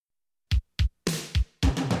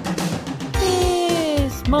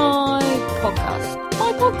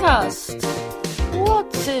podcast.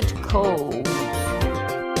 What's it called?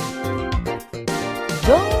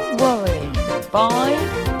 Don't worry, by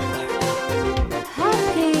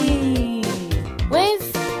Happy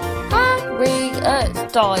with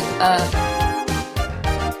Harriet Dyer.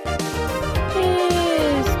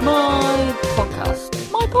 Here's my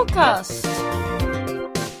podcast. My podcast.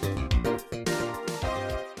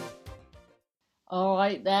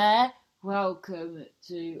 Alright there, welcome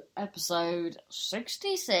to episode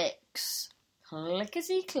 66.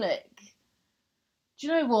 Clickety click. Do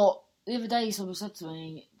you know what? The other day someone said to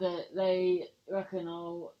me that they reckon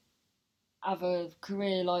I'll have a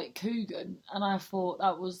career like Coogan, and I thought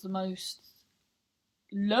that was the most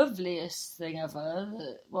loveliest thing ever.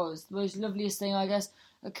 Well, it's the most loveliest thing I guess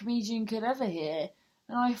a comedian could ever hear.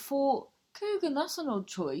 And I thought, Coogan, that's an odd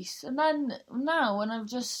choice. And then now when I've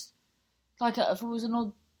just, like, if it was an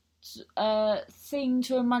odd thing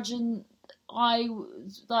to imagine, I,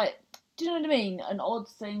 like, do you know what I mean? An odd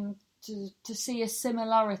thing to see a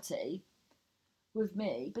similarity with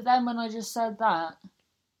me. But then when I just said that,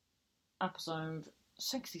 episode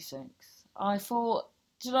 66, I thought,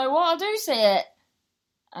 do you know what? I do see it.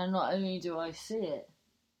 And not only do I see it,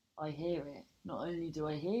 I hear it. Not only do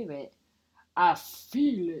I hear it, I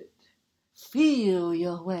feel it. Feel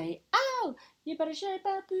your way out. You better shape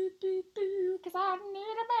up, boo, boo, boo, 'cause I need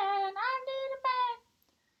a man, I need a man.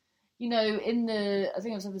 You know, in the, I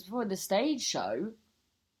think I've said this before, in the stage show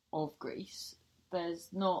of Grease,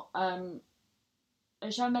 there's not, there's,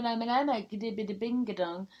 no,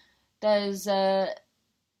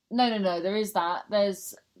 there is that,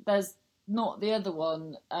 there's not the other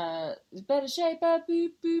one, better shape up,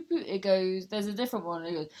 boo, boo, boo, it goes, there's a different one,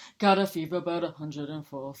 it goes, got a fever about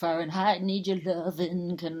 104 Fahrenheit, need your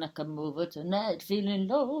lovin', can I come over tonight, feeling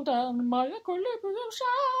low down in my equilibrium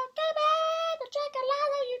shot, give me the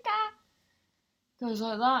chocolate you got, goes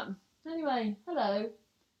like that. Anyway, hello.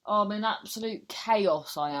 Oh, I'm in absolute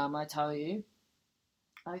chaos, I am, I tell you.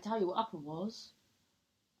 I tell you what happened was,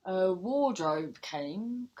 a wardrobe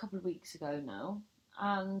came a couple of weeks ago now,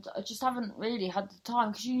 and I just haven't really had the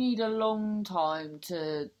time, because you need a long time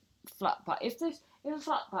to flat pack. If a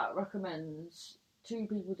flat pack recommends 2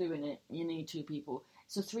 people doing it, you need 2 people.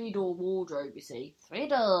 It's a 3-door wardrobe, you see.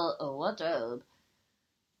 3-door wardrobe.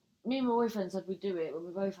 Me and my boyfriend said we'd do it when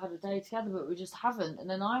we both had a day together, but we just haven't. And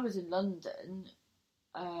then I was in London,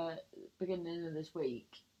 beginning of this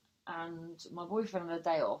week, and my boyfriend had a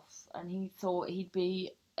day off, and he thought he'd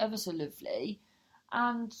be ever so lovely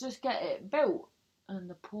and just get it built. And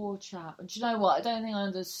the poor chap, and do you know what, I don't think I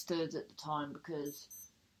understood at the time, because,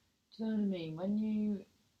 do you know what I mean,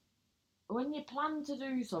 when you plan to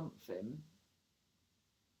do something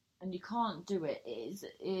and you can't do it, it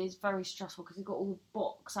is very stressful, because he got all the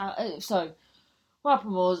box out. So what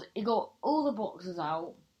happened was, he got all the boxes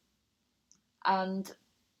out and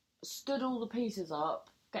stood all the pieces up,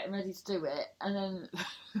 getting ready to do it, and then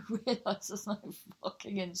realised there's no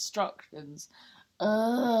fucking instructions.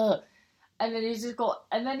 And then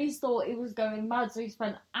he thought he was going mad, so he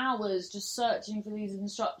spent hours just searching for these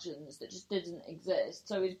instructions that just didn't exist.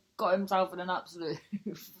 So he's got himself in an absolute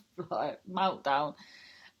like meltdown.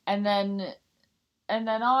 And then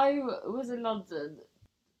I was in London,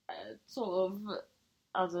 sort of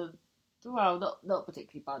as a, well, not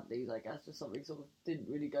particularly bad news, I guess, just something sort of didn't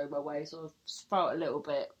really go my way, so I felt a little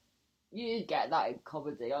bit, you get that in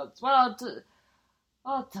comedy. I'll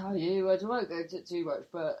tell you, I won't go into it too much,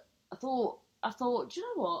 but I thought, do you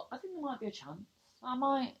know what? I think there might be a chance. I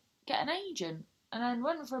might get an agent. And then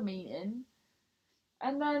went for a meeting,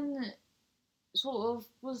 and then sort of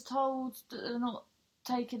was told that they're not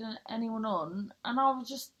taking anyone on, and I was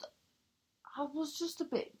just a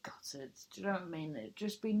bit gutted. Do you know what I mean? It'd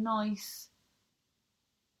just be nice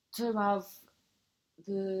to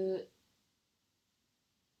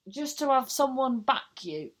have someone back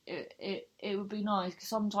you. It would be nice, because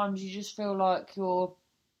sometimes you just feel like you're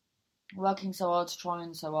working so hard,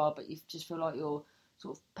 trying so hard, but you just feel like you're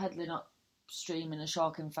sort of pedaling upstream in a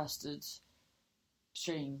shark-infested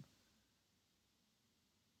stream.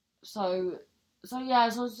 So it's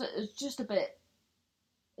just a bit.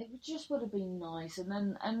 It just would have been nice,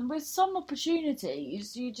 and with some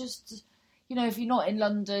opportunities, you just, you know, if you're not in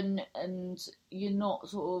London and you're not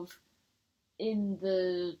sort of in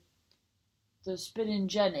the spinning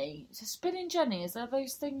jenny. Is a spinning jenny? Is there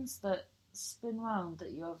those things that spin round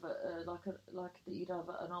that you have like that you'd have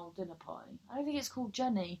at an old dinner party? I don't think it's called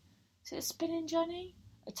jenny. Is it a spinning jenny?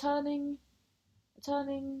 A turning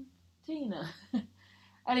Tina.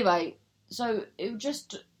 Anyway, so it would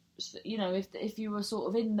just, you know, if you were sort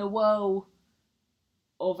of in the whirl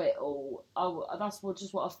of it all. That's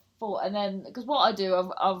just what I thought. And then, because what I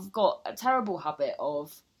do, I've got a terrible habit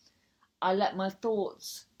of, I let my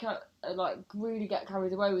thoughts really get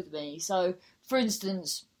carried away with me. So, for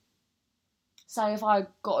instance, say if I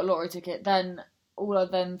got a lottery ticket, then all I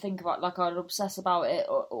then think about, like, I'd obsess about it,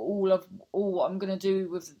 or all what I'm gonna do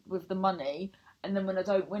with the money. And then when I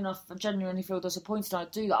don't win, I genuinely feel disappointed. I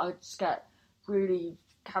do that. I just get really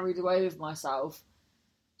carried away with myself.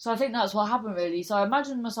 So I think that's what happened, really. So I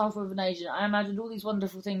imagined myself with an agent. I imagined all these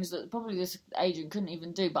wonderful things that probably this agent couldn't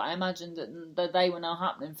even do, but I imagined that they were now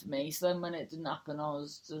happening for me. So then when it didn't happen, I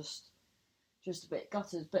was just a bit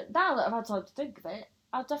gutted. But now that I've had time to think of it,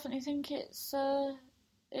 I definitely think it's for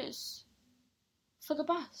the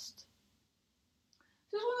best.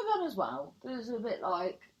 There's one of them as well. There's a bit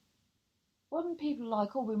like, when people are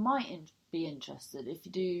like, oh, we might be interested if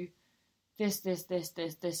you do this,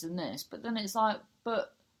 and this. But then it's like,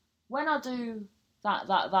 but when I do that,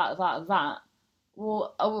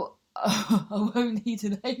 well, I won't need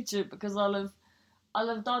an agent because I'll have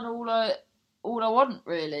done all I want,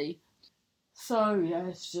 really. So yeah,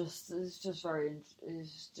 it's just an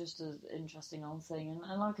interesting old thing,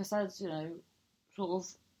 and like I said, you know, sort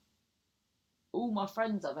of all my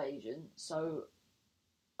friends have agents, so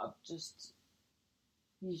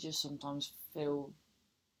you just sometimes feel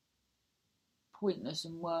pointless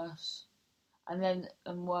and worse. And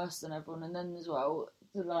worse than everyone, and then as well,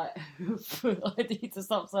 I need to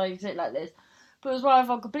stop saying shit like this. But as well, if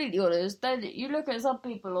I'm completely honest, then you look at some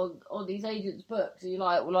people on these agents' books, and you're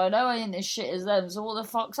like, well, I know I ain't as shit as them, so what the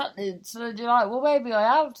fuck's happening? So then you're like, well, maybe I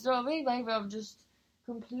have, do you know what I mean? Maybe I'm just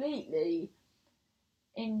completely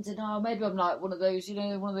in denial. Maybe I'm like one of those, you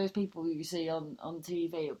know, one of those people you see on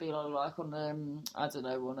TV. It'll be like on I don't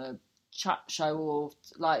know, on a chat show or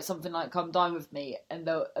like something like Come Dine With Me, and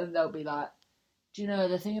they'll be like, do you know,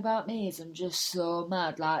 the thing about me is I'm just so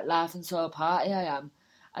mad, like, laughing so party I am.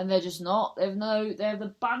 And they're just not. They have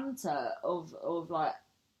the banter of like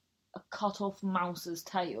a cut off mouse's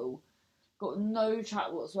tail. Got no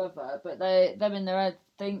chat whatsoever, but them in their head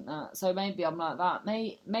think that. So maybe I'm like that.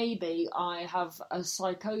 Maybe I have a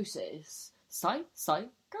psychosis.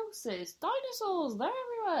 Psychosis. Dinosaurs, they're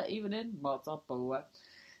everywhere, even in Motherboard.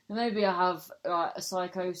 Maybe I have like a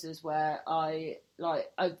psychosis where I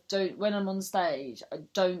don't, when I'm on stage, I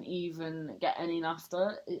don't even get any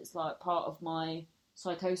laughter. It's like part of my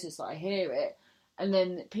psychosis that I hear it, and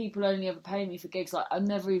then people only ever pay me for gigs. Like, I'm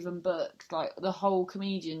never even booked. Like, the whole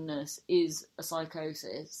comedianness is a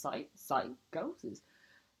psychosis, psychosis,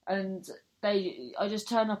 and I just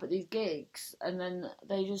turn up at these gigs, and then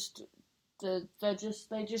they just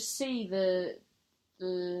see the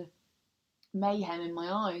mayhem in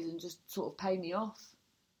my eyes and just sort of pay me off.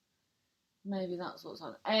 Maybe that's what's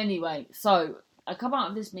on. Anyway, so I come out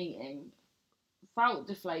of this meeting, felt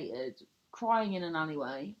deflated, crying in an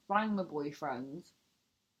alleyway, rang my boyfriend,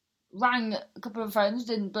 rang a couple of friends,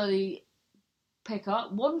 didn't bloody pick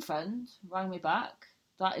up. One friend rang me back.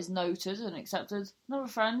 That is noted and accepted. Another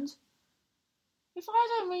friend, if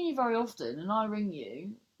I don't ring you very often and I ring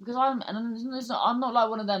you, because I'm not like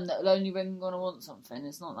one of them that will only ring when I want something.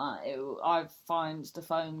 It's not that. I find the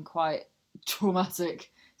phone quite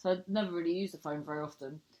traumatic, so I never really use the phone very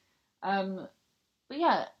often. But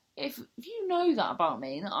yeah, if you know that about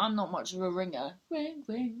me, that I'm not much of a ringer, ring,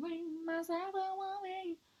 myself a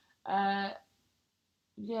ring.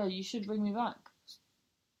 Yeah, you should ring me back.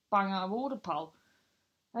 Bang out of order, pal.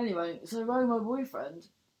 Anyway, so I rang my boyfriend,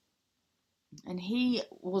 and he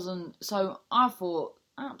wasn't. So I thought,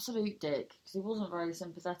 absolute dick, because he wasn't very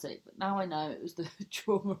sympathetic, but now I know it was the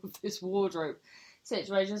trauma of this wardrobe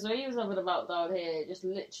situation. So he was having a meltdown here, just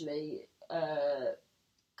literally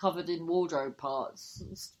covered in wardrobe parts,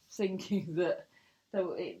 thinking that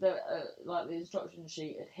like the instruction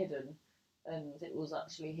sheet had hidden and it was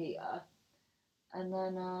actually here. And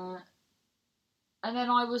then I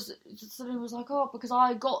was suddenly was like, oh, because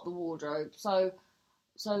I got the wardrobe, so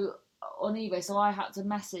on eBay, so I had to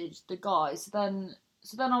message the guy. So then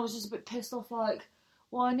I was just a bit pissed off, like,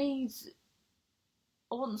 well, I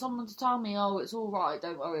want someone to tell me, oh, it's all right,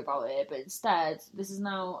 don't worry about it. But instead, this is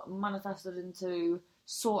now manifested into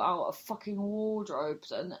sort out a fucking wardrobe,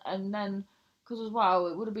 and then, because as well,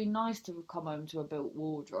 it would have been nice to have come home to a built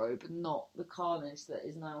wardrobe and not the carnage that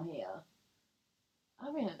is now here.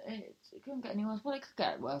 I mean, it couldn't get any worse. Well, it could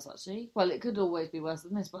get worse, actually. Well, it could always be worse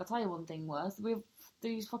than this, but I'll tell you one thing worse. We have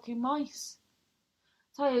these fucking mice.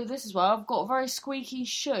 I'll tell you this as well. I've got a very squeaky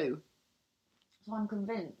shoe. So I'm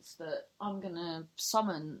convinced that I'm going to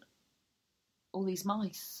summon all these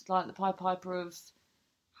mice, like the Pied Piper of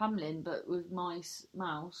Hamelin, but with mice,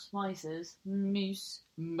 mouse, mices, moose,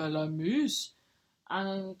 malamoose. and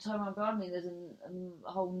then you turn around behind me, there's a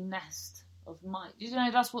whole nest of mice. Did you know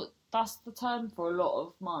that's the term for a lot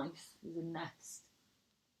of mice, is a nest.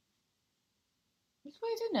 It's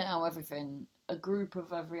weird, isn't it, how a group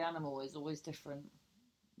of every animal is always different.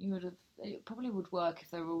 It probably would work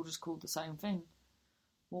if they were all just called the same thing.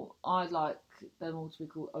 Well, I'd like them all to be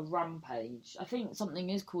called a rampage. I think something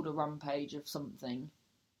is called a rampage of something.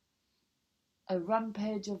 A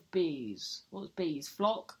rampage of bees. What's bees?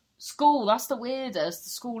 Flock? School, that's the weirdest.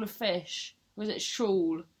 The school of fish. Or is it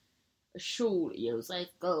shawl? A shawl. You say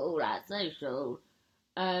school, I say shawl.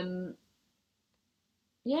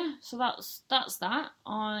 Yeah, so that's that.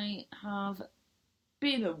 I have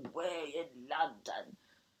been away in London.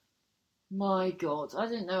 My God, I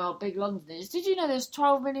didn't know how big London is. Did you know there's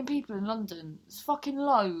 12 million people in London? It's fucking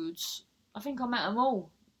loads. I think I met them all.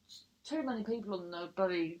 Too many people on the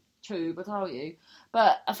bloody tube, I tell you.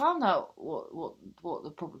 But I found out what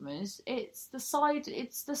the problem is. It's the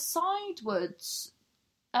sidewards.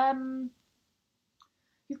 You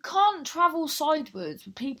can't travel sidewards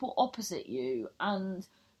with people opposite you and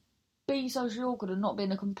be socially awkward and not be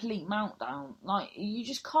in a complete meltdown. Like, you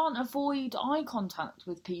just can't avoid eye contact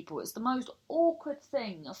with people. It's the most awkward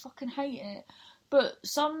thing. I fucking hate it. But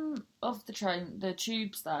some of the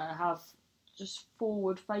tubes there have just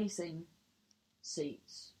forward-facing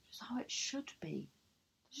seats. Just how it should be.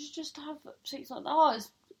 Just have seats like that. Oh,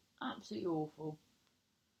 it's absolutely awful.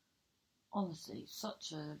 Honestly,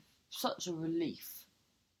 such a relief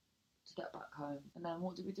to get back home. And then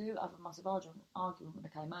what did we do? Have a massive argument when I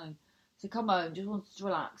came home. So come home, just wanted to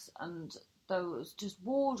relax, and there was just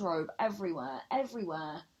wardrobe everywhere.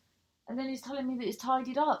 And then he's telling me that it's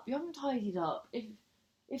tidied up. You haven't tidied up.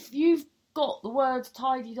 If you've got the word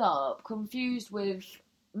tidied up confused with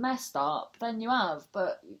messed up, then you have.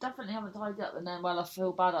 But you definitely haven't tidied up. And then, well, I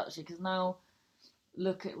feel bad actually, because now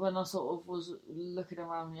when I sort of was looking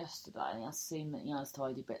around yesterday, I seen that he has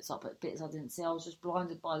tidy bits up, but bits I didn't see. I was just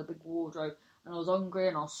blinded by the big wardrobe, and I was hungry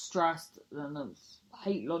and I was stressed, and I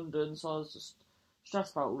hate London, so I was just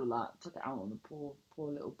stressed about all of that. Took it out on the poor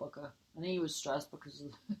little bugger, and he was stressed because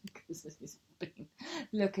he's been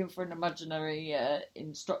looking for an imaginary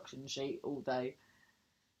instruction sheet all day.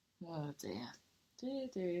 Oh dear.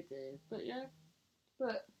 But yeah,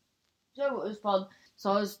 you know what was fun?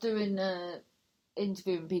 So I was doing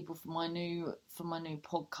interviewing people for my new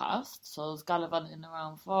podcast. So I was gallivanting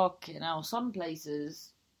around fucking hell. Some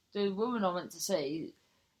places, the woman I went to see,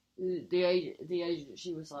 the agent,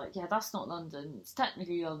 she was like, yeah, that's not London. It's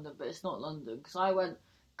technically London, but it's not London. So I went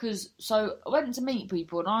to meet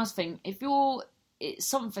people, and I was thinking, it's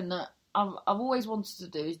something that I've always wanted to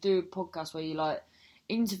do, is do a podcast where you like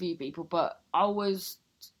interview people, but I always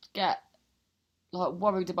get like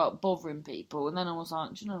worried about bothering people. And then I was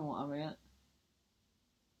like, do you know what, Harriet?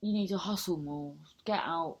 You need to hustle more, get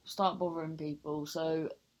out, start bothering people. So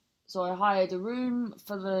I hired a room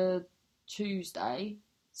for the Tuesday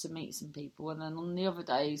to meet some people, and then on the other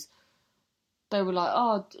days, they were like,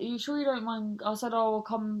 oh, are you sure you don't mind? I said, oh, I'll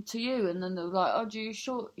come to you. And then they were like, oh, you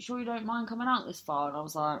sure you don't mind coming out this far? And I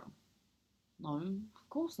was like, no, of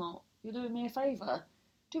course not. You're doing me a favour.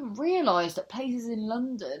 Didn't realise that places in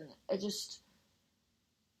London are just...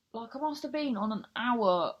 Like, I must have been on an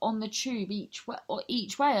hour on the tube each way.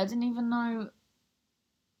 I didn't even know.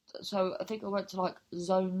 So I think I went to like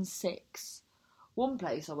Zone 6. One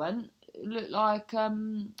place I went, it looked like,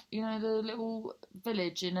 the little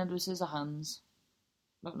village in Edward Scissorhands.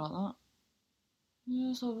 Looked like that.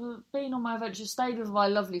 Yeah, so I've been on my adventure, stayed with my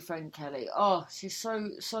lovely friend Kelly. Oh, she's so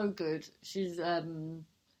good. She's ever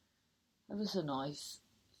so nice.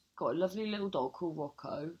 Got a lovely little dog called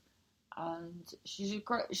Rocco. And she's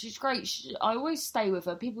great. I always stay with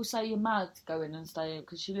her. People say you're mad going and staying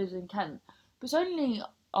because she lives in Kent, but it's only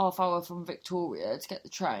half hour from Victoria to get the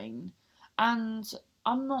train, and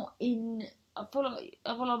I'm not in. I feel like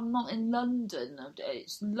I'm not in London.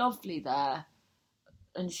 It's lovely there,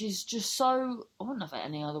 and she's just so. I wouldn't have it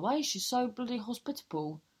any other way. She's so bloody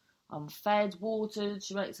hospitable. I'm fed, watered,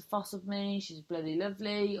 she makes a fuss of me, she's bloody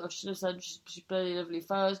lovely. I should have said she's bloody lovely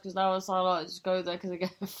first, because now I like just go there because I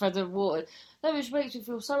get fed and watered. No, but she makes me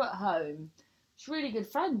feel so at home. She's really good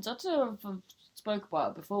friends. I don't know if I've spoke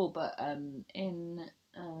about it before, but when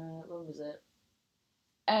was it?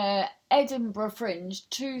 Edinburgh Fringe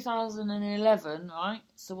 2011, right?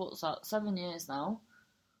 So what's that, 7 years now.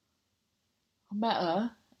 I met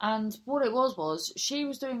her. And what it was she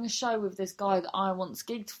was doing a show with this guy that I once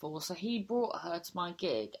gigged for, so he brought her to my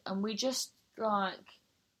gig, and we just, like,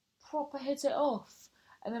 proper hit it off.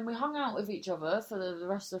 And then we hung out with each other for the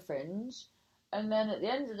rest of the Fringe, and then at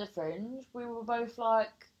the end of the Fringe, we were both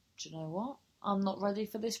like, do you know what? I'm not ready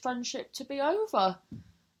for this friendship to be over.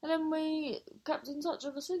 And then we kept in touch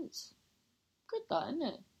ever since. Good that, isn't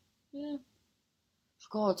it? Yeah.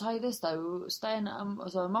 God, I'll tell you this though, we were staying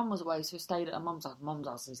at, so Mum was away, so we stayed at her Mum's house. Mum's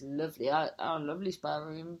house is lovely, our lovely spare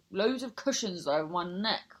room. Loads of cushions though, my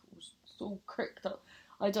neck was all cricked up.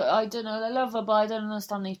 I don't know, I love her, but I don't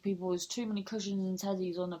understand these people. There's too many cushions and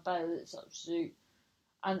teddies on the bed, it's absolute.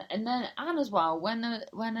 And then, and as well, when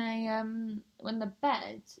the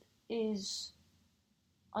bed is,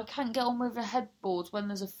 I can't get on with the headboards when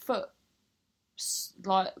there's a foot,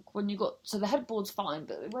 like, when you got, so the headboard's fine,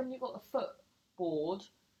 but when you got a footboard,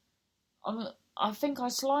 I think I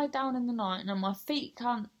slide down in the night and then my feet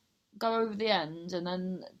can't go over the end, and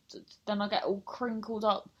then I get all crinkled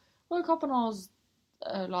up. Woke up and I was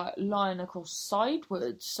like lying across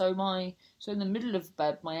sideways, so in the middle of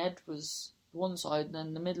bed my head was one side, and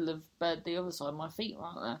then the middle of bed the other side. My feet were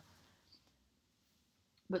out there.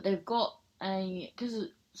 But they've got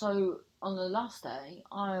so on the last day,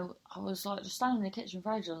 I was like just standing in the kitchen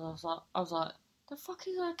for ages. I was like, the fuck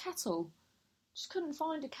is a kettle? Just couldn't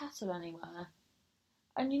find a kettle anywhere.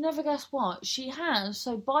 And you never guess what she has.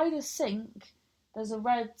 So by the sink, there's a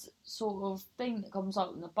red sort of thing that comes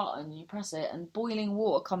up in the button, and you press it, and boiling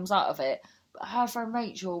water comes out of it. But her friend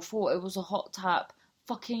Rachel thought it was a hot tap.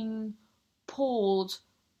 Fucking poured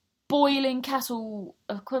boiling kettle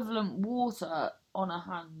equivalent water on her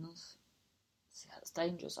hands. See, that's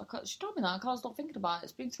dangerous. She told me that. I can't stop thinking about it.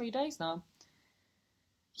 It's been 3 days now.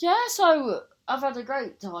 Yeah, so I've had a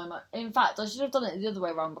great time. In fact, I should have done it the other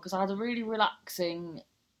way around, because I had a really relaxing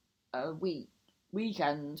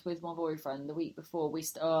weekend with my boyfriend the week before. We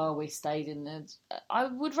stayed in the. I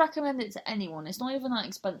would recommend it to anyone. It's not even that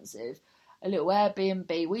expensive. A little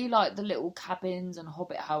Airbnb. We like the little cabins and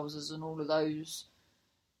hobbit houses and all of those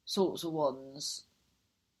sorts of ones.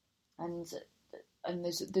 And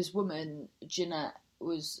this woman, Jeanette,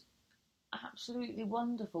 was absolutely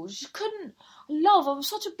wonderful. I'm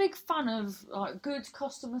such a big fan of like good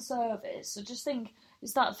customer service. I just think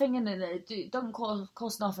it's that thing in it. It doesn't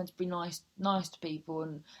cost nothing to be nice to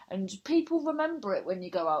people, and people remember it when you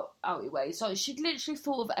go out your way. So she'd literally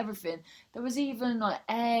thought of everything. There was even like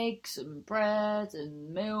eggs and bread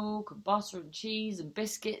and milk and butter and cheese and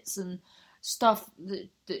biscuits and stuff that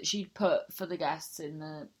she'd put for the guests in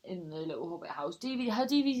the little hobbit house. Her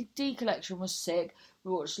DVD collection was sick.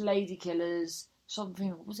 We watched Lady Killers,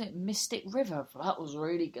 something, was it Mystic River? That was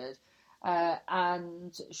really good.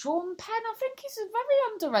 And Sean Penn, I think he's a very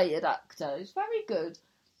underrated actor. He's very good.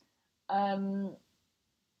 Had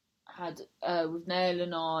with Nail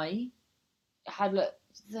and I had her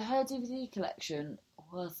DVD collection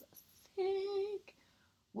was thick.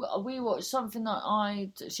 We watched something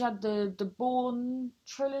that she had the Bourne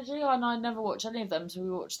trilogy, and I never watched any of them, so we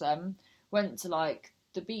watched them. Went to like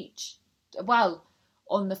the beach. Well,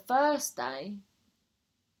 on the first day,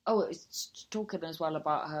 it's talking as well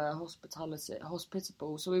about her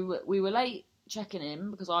hospitable. So we were late checking in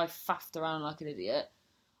because I faffed around like an idiot.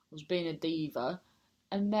 I was being a diva,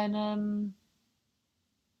 and then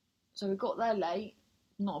so we got there late.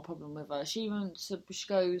 Not a problem with her. She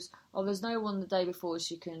goes, oh, there's no one the day before,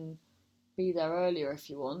 she can be there earlier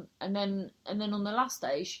if you want. And then on the last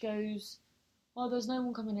day, she goes, oh, there's no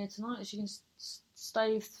one coming here tonight. She can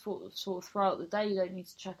stay sort of throughout the day. You don't need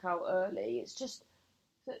to check out early. It's just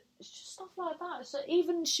stuff like that. So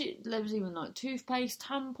there was even like toothpaste,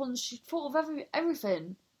 tampons. She thought of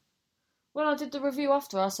everything. When I did the review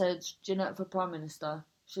after, I said Jeanette for Prime Minister.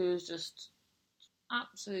 She was just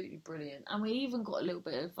absolutely brilliant. And we even got a little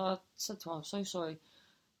bit of, I said to her, I'm so sorry.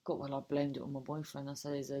 I blamed it on my boyfriend. I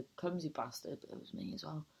said he's a clumsy bastard, but it was me as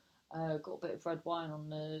well. Got a bit of red wine on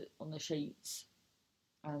the sheets,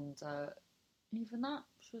 and even that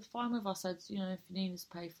she was fine with. I said, if you need us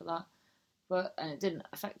to pay for that, and it didn't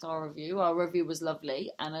affect our review. Our review was lovely,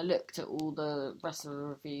 and I looked at all the rest of the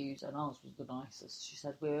reviews, and ours was the nicest. She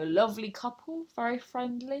said we're a lovely couple, very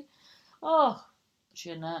friendly. Oh,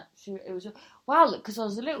 Jeanette, it was wow. Because I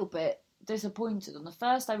was a little bit disappointed on the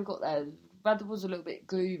first day we got there. The weather was a little bit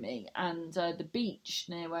gloomy, and the beach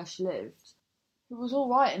near where she lived, it was all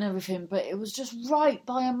right and everything, but it was just right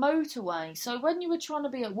by a motorway. So when you were trying to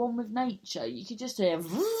be at one with nature, you could just hear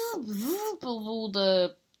all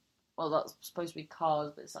the, well, that's supposed to be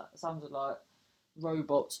cars, but it sounded like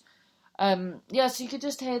robots. So you could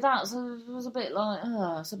just hear that. So it was a bit like,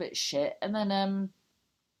 it's a bit shit. And then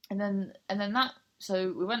that.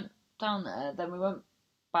 So we went down there. Then we went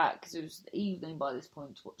back because it was the evening by this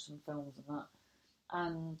point to watch some films and that.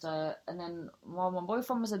 And then while my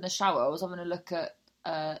boyfriend was in the shower, I was having a look at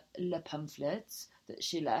Le Pamphlets that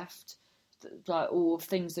she left. like all of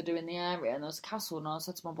things to do in the area, and there was a castle, and I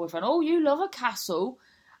said to my boyfriend, "Oh, you love a castle?"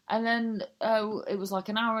 And then it was like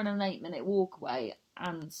an hour and an 8-minute walk away,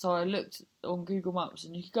 and so I looked on Google Maps,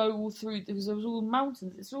 and you could go all through because there was all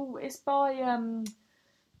mountains. It's by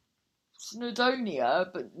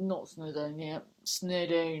Snowdonia, but not Snowdonia,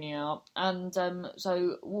 Snowdonia, and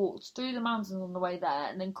so walked through the mountains on the way there,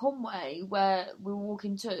 and then Conway, where we were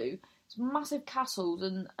walking to, it's massive castles,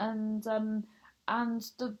 and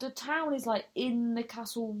the town is like in the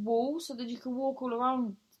castle wall, so that you can walk all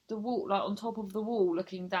around the wall, like on top of the wall,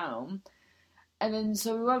 looking down. And then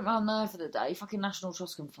so we went round there for the day. Fucking National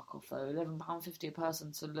Trust can fuck off though. £11.50 a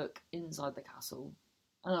person to look inside the castle,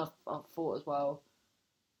 and I thought as well.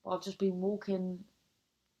 I've just been walking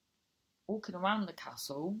around the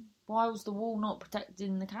castle. Why was the wall not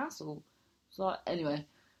protecting the castle? So like, anyway,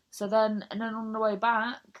 and then on the way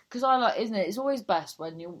back, because I like, isn't it? It's always best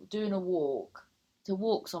when you're doing a walk to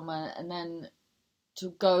walk somewhere and then to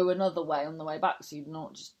go another way on the way back, so you're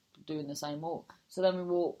not just doing the same walk. So then we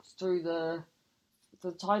walked through the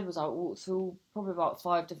tide was out. Walked through probably about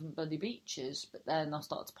 5 different bloody beaches, but then I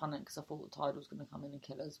started to panic because I thought the tide was going to come in and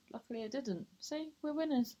kill us. Luckily, it didn't. See, we're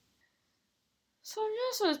winners. So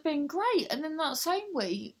it's been great. And then that same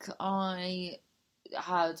week, I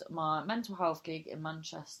had my mental health gig in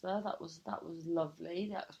Manchester. That was lovely.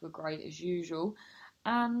 The acts were great as usual.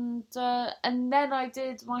 And then I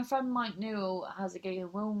did. My friend Mike Newell has a gig in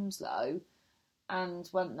Wilmslow, and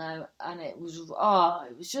went there, and it was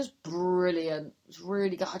just brilliant. It was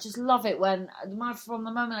really good. I just love it when from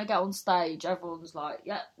the moment I get on stage, everyone's like,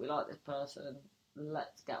 "Yeah, we like this person.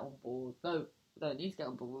 Let's get on board." No, we don't need to get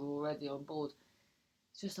on board. We're already on board.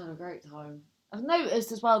 It's just had a great time. I've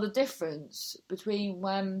noticed as well the difference between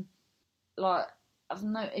when, like,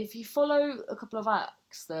 if you follow a couple of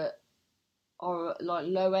acts that are like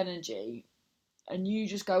low energy, and you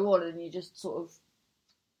just go on and you just sort of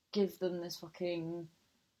give them this fucking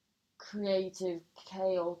creative,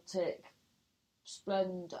 chaotic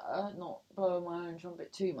splendour, not blowing my own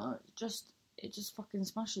trumpet too much, it just fucking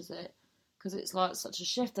smashes it, because it's like such a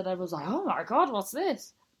shift, and everyone's like, "Oh my god, what's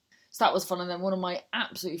this?" So that was fun. And then one of my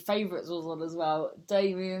absolute favourites was on as well,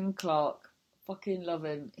 Damien Clark. Fucking love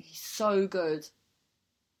him. He's so good.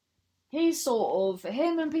 He's sort of,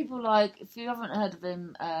 him and people like, if you haven't heard of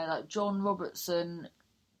him, like John Robertson,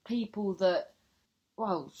 people that,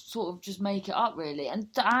 well, sort of just make it up really. And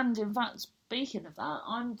in fact, speaking of that,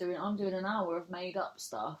 I'm doing an hour of made up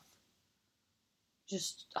stuff.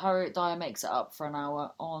 Just Harriet Dyer makes it up for an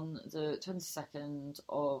hour on the 22nd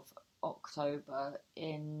of October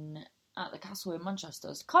at the Castle in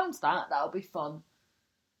Manchester. So come to that, that'll be fun.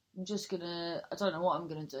 I don't know what I'm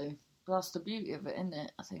gonna do, but that's the beauty of it, isn't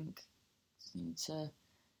it? I think I just need to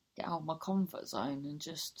get out of my comfort zone and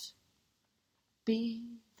just be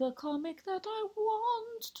the comic that I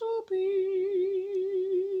want to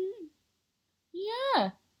be.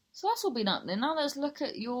 Yeah, so that's all been happening. Now let's look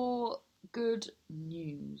at your good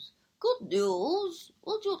news. Good news?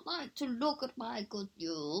 Would you like to look at my good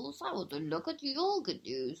news? I want to look at your good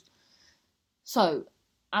news. So,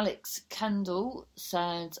 Alex Kendall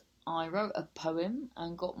said, "I wrote a poem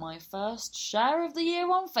and got my first share of the year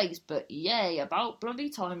on Facebook. Yay, about bloody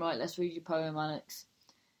time." Right, let's read your poem, Alex.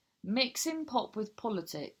 "Mixing pop with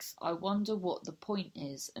politics, I wonder what the point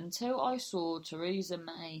is, until I saw Theresa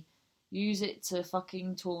May use it to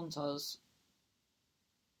fucking taunt us.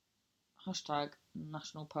 Hashtag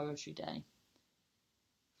National Poetry Day."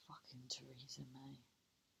 Fucking Theresa May.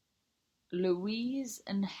 Louise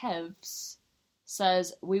and Hevs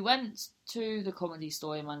says, "We went to the Comedy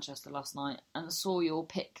Store in Manchester last night and saw your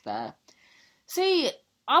pic there. See,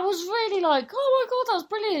 I was really like, oh my god, that's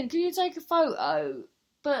brilliant, can you take a photo?"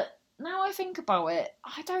 But now I think about it,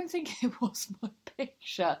 I don't think it was my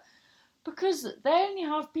picture. Because they only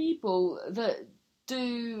have people that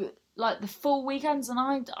do like the full weekends, and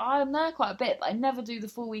I'm there quite a bit, but I never do the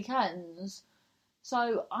full weekends.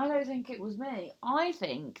 So I don't think it was me. I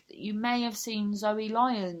think that you may have seen Zoe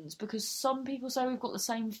Lyons, because some people say we've got the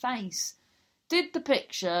same face. Did the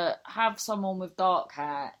picture have someone with dark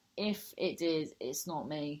hair? If it did, it's not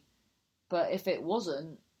me. But if it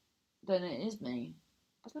wasn't, then it is me.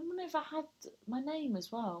 But I wonder if I had my name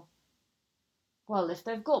as well. Well, if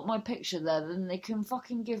they've got my picture there, then they can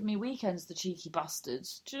fucking give me weekends, the cheeky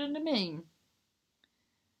bastards. Do you know what I mean?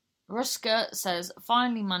 Ruska says,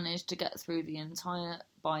 "Finally managed to get through the entire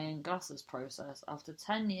buying glasses process after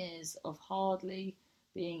 10 years of hardly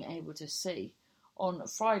being able to see. On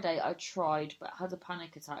Friday I tried but had a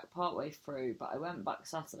panic attack partway through, but I went back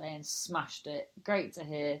Saturday and smashed it. Great to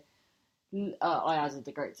hear." I added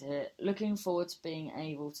the great to hear. "Looking forward to being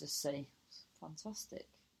able to see." Fantastic.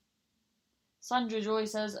 Sandra Joy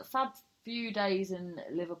says, fab few days in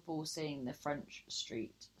Liverpool seeing the French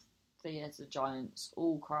Street Theatre giants,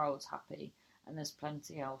 all crowds happy, and there's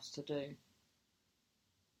plenty else to do.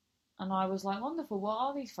 And I was like, wonderful, what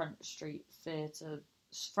are these French Street Theatre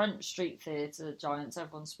giants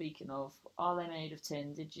everyone's speaking of? Are they made of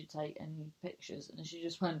tin? Did you take any pictures? And she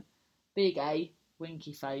just went, big A,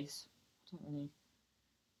 winky face. I don't really...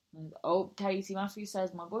 Oh, Katie Matthews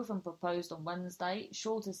says, my boyfriend proposed on Wednesday,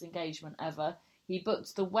 shortest engagement ever. He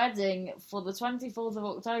booked the wedding for the 24th of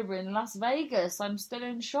October in Las Vegas. I'm still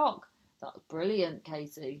in shock. That's brilliant,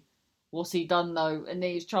 Katie. What's he done though? And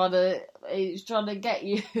he's trying to get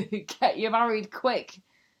you get you married quick,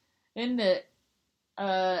 isn't it?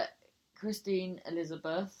 Christine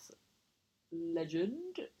Elizabeth,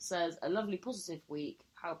 legend, says, a lovely positive week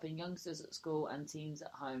helping youngsters at school and teens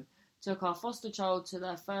at home. Took our foster child to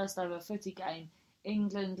their first ever footy game,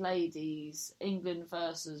 England ladies, England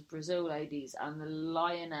versus Brazil ladies, and the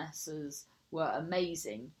Lionesses were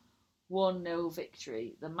amazing. 1-0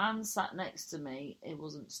 victory. The man sat next to me, it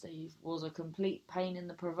wasn't Steve, was a complete pain in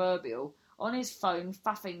the proverbial, on his phone,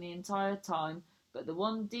 faffing the entire time, but the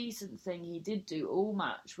one decent thing he did do all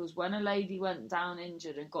match was when a lady went down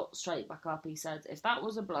injured and got straight back up, he said, if that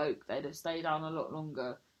was a bloke, they'd have stayed down a lot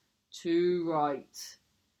longer. Too right.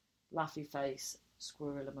 Laughy face,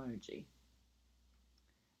 squirrel emoji.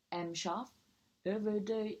 M. Schaff, every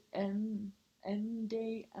day, M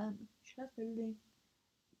day, shuffling.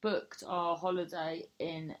 Booked our holiday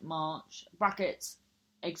in March, brackets,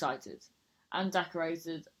 excited, and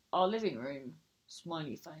decorated our living room,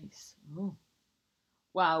 smiley face. Ooh.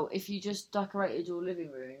 Wow, if you just decorated your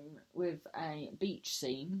living room with a beach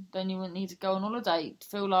scene, then you wouldn't need to go on holiday.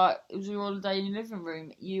 Feel like it was your holiday in your living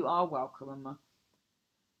room. You are welcome, Emma.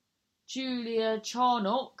 Julia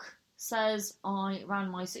Charnock says, I ran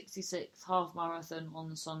my 66th half marathon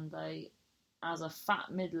on Sunday as a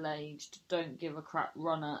fat middle-aged don't give a crap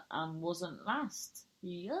runner and wasn't last.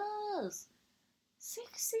 Yes!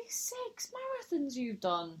 66 marathons you've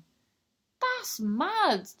done. That's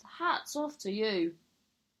mad. Hats off to you.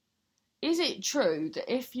 Is it true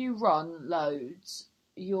that if you run loads,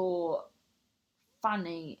 your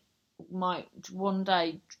fanny might one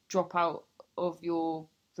day drop out of your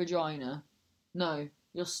vagina? No,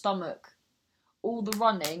 your stomach. All the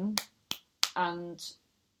running and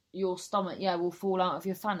your stomach, will fall out of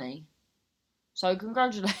your fanny. So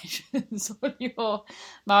congratulations on your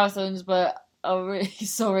marathons, but I'm really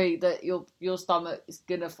sorry that your stomach is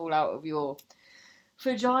gonna fall out of your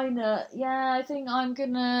vagina. Yeah, I think I'm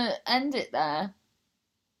gonna end it there.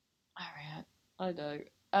 Harriet, I know.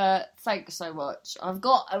 Thanks so much. I've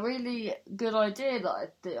got a really good idea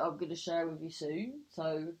that I'm gonna share with you soon.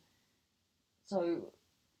 So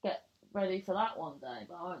get ready for that one day.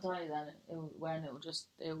 But I won't tell you then when. It will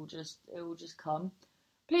just come.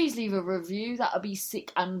 Please leave a review. That would be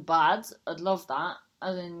sick and bad. I'd love that.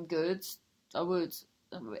 As in good. I would.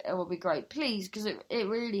 It would be great. Please, because it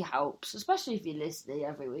really helps. Especially if you're listening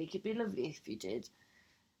every week. It'd be lovely if you did.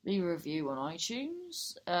 Leave a review on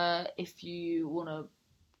iTunes. If you want to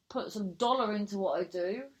put some dollar into what I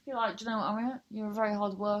do. If you're like, do you know what I mean? You're a very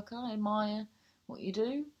hard worker. I admire what you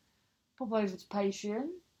do. Pop over to Patreon.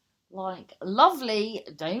 Like lovely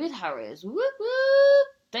David Harris. Whoop whoop!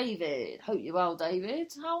 David. Hope you're well,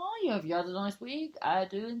 David. How are you? Have you had a nice week? I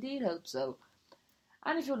do indeed hope so.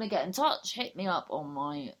 And if you want to get in touch, hit me up on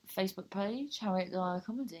my Facebook page, Harriet Dyer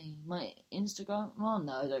Comedy. My Instagram, well,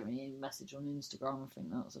 no, I don't really message on Instagram. I think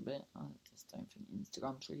that's a bit, I just don't think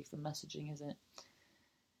Instagram's really for messaging, is it?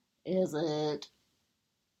 Is it?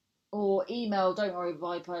 Or email, don't worry,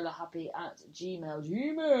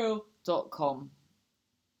 bipolarhappy@gmail.com.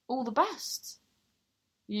 All the best.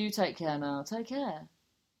 You take care now. Take care.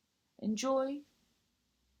 Enjoy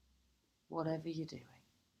whatever you're doing.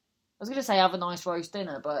 I was going to say have a nice roast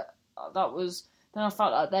dinner, but then I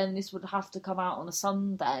felt like then this would have to come out on a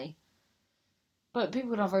Sunday. But people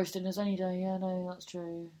would have roast dinners any day. Yeah, no, that's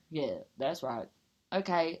true. Yeah, that's right.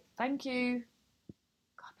 Okay, thank you.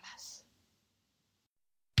 God bless.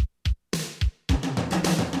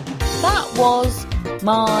 That was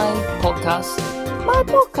my podcast.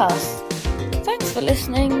 Thanks for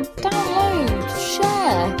listening. Download,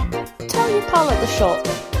 share, tell your pal at the shop.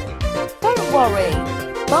 Don't worry.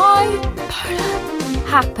 Bipolar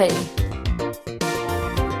happy.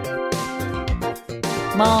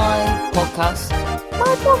 My podcast.